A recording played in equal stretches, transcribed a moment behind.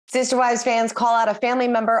Sister Wives fans call out a family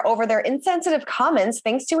member over their insensitive comments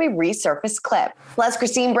thanks to a resurfaced clip. Plus,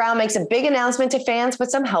 Christine Brown makes a big announcement to fans with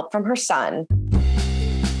some help from her son.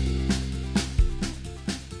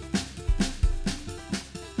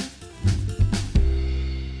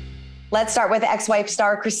 Let's start with ex-wife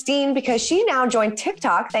star Christine because she now joined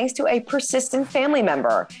TikTok thanks to a persistent family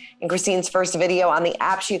member. In Christine's first video on the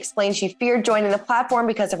app, she explained she feared joining the platform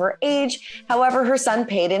because of her age. However, her son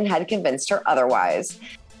Peyton had convinced her otherwise.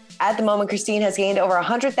 At the moment, Christine has gained over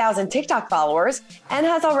 100,000 TikTok followers and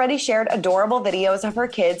has already shared adorable videos of her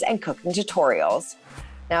kids and cooking tutorials.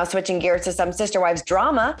 Now switching gears to some Sister Wives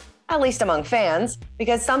drama, at least among fans,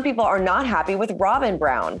 because some people are not happy with Robyn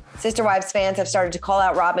Brown. Sister Wives fans have started to call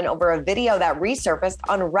out Robyn over a video that resurfaced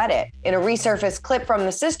on Reddit. In a resurfaced clip from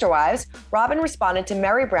the Sister Wives, Robyn responded to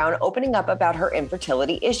Meri Brown opening up about her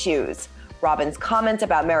infertility issues. Robyn's comments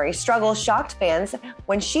about Meri's struggle shocked fans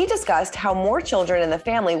when she discussed how more children in the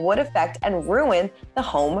family would affect and ruin the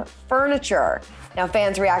home furniture. Now,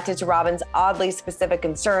 fans reacted to Robyn's oddly specific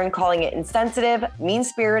concern, calling it insensitive,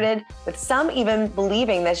 mean-spirited, with some even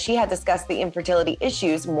believing that she had discussed the infertility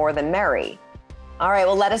issues more than Meri. All right,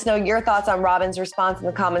 well, let us know your thoughts on Robyn's response in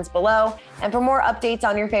the comments below. And for more updates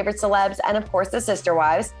on your favorite celebs and, of course, the Sister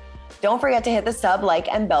Wives, don't forget to hit the sub, like,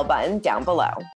 and bell button down below.